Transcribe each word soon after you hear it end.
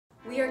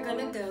we are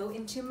gonna go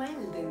into my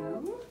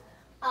loo.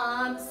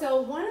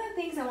 So one of the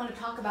things I want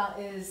to talk about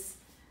is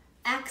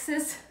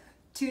access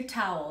to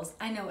towels.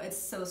 I know it's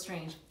so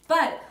strange,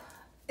 but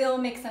it'll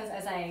make sense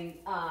as I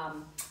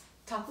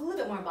talk a little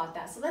bit more about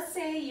that. So let's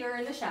say you're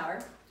in the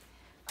shower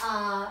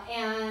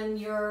and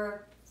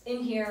you're in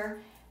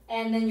here,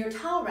 and then your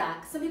towel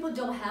rack, some people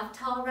don't have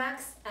towel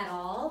racks at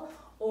all,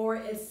 or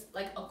it's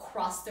like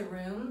across the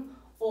room,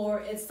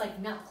 or it's like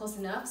not close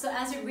enough. So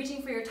as you're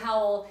reaching for your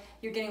towel,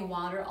 you're getting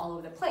water all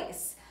over the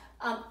place.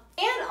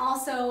 And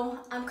also,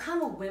 I'm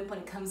kind of a wimp when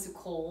it comes to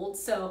cold.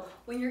 So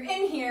when you're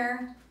in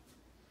here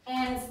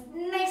and it's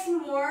nice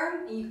and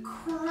warm, and you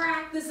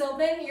crack this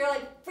open, you're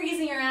like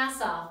freezing your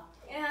ass off.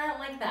 And I don't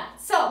like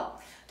that. So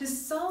to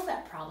solve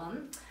that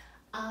problem,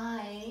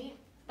 I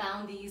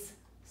found these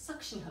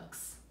suction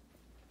hooks.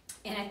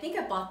 And I think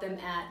I bought them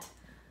at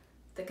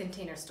the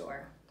Container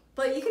Store.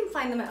 But you can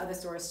find them at other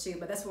stores too,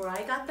 but that's where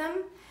I got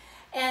them.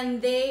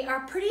 And they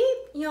are pretty,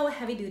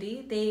 heavy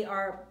duty. They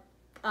are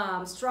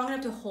strong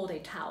enough to hold a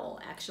towel,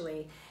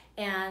 actually.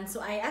 And so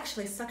I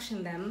actually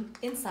suction them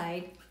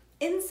inside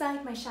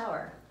my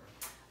shower.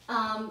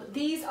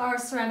 These are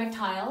ceramic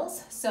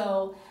tiles,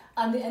 so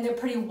and they're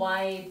pretty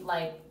wide,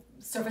 like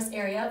surface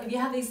area. If you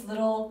have these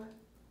little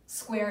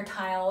square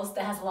tiles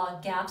that has a lot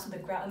of gaps with the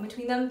grout in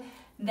between them,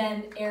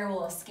 then air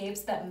will escape,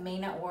 so that may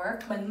not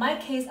work. But in my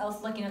case, I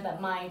was lucky enough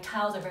that my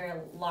tiles are very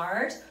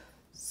large,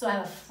 so I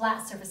have a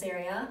flat surface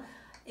area.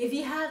 If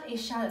you have a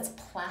shower that's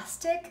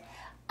plastic,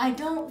 I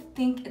don't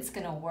think it's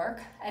gonna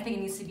work. I think it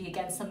needs to be,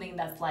 again, something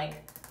that's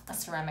like a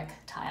ceramic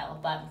tile,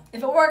 but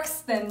if it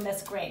works, then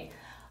that's great.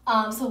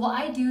 So what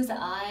I do is that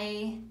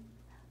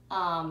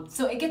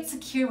so it gets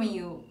secure when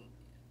you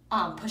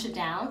push it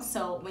down.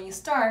 So when you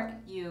start,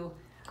 you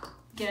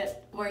get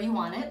it where you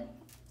want it,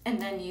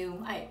 and then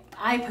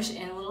I push it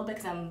in a little bit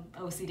because I'm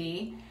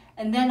OCD,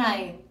 and then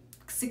I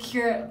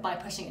secure it by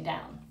pushing it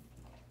down.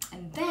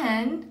 And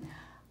then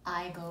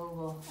I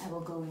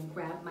will go and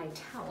grab my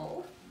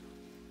towel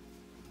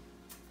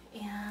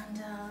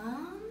and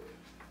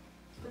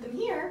put them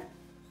here.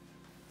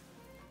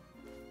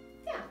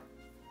 Yeah,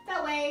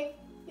 that way,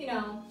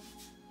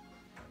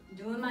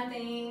 doing my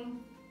thing.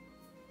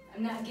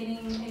 I'm not getting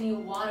any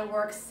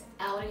waterworks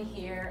out in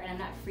here, and I'm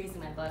not freezing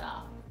my butt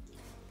off.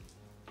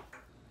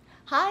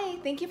 Hi,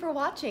 thank you for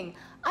watching.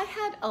 I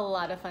had a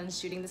lot of fun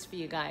shooting this for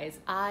you guys.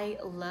 I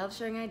love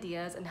sharing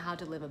ideas on how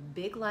to live a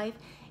big life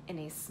in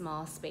a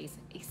small space,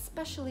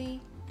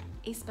 especially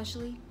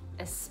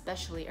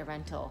a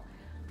rental.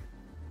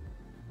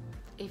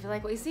 If you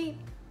like what you see,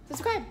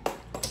 subscribe.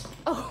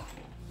 Oh,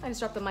 I just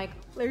dropped the mic.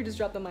 Larry just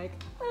dropped the mic.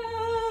 Ah,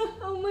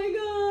 oh my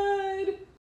God.